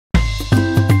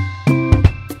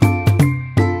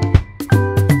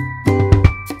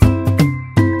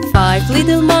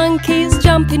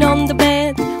jumping on the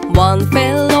bed. One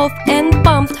fell off and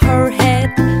bumped her head.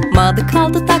 Mother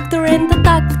called the doctor and the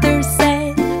doctor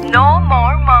said, "No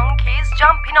more monkeys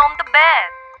jumping on the bed."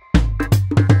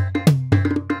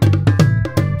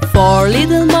 4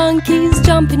 little monkeys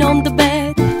jumping on the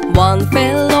bed. One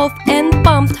fell off and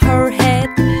bumped her head.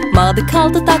 Mother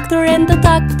called the doctor and the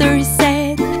doctor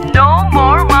said, "No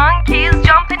more monkeys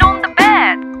jumping on the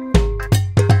bed."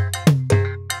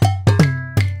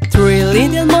 3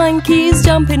 little monkeys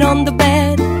jumping on the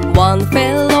bed. One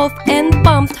fell off and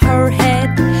bumped her head.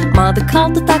 Mother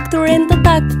called the doctor and the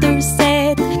doctor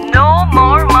said, "No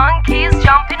more monkeys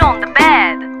jumping on the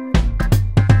bed."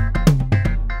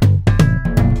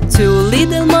 2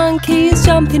 little monkeys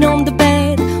jumping on the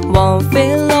bed. One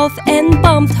fell off and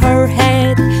bumped her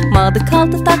head. Mother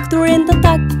called the doctor and the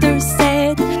doctor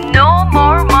said, "No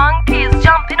more monkeys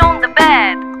jumping on the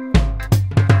bed."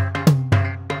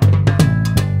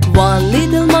 1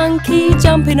 little monkey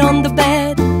jumping on the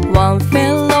bed. One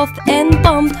fell off and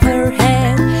bumped her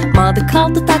head. Mother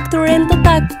called the doctor and the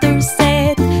doctor said,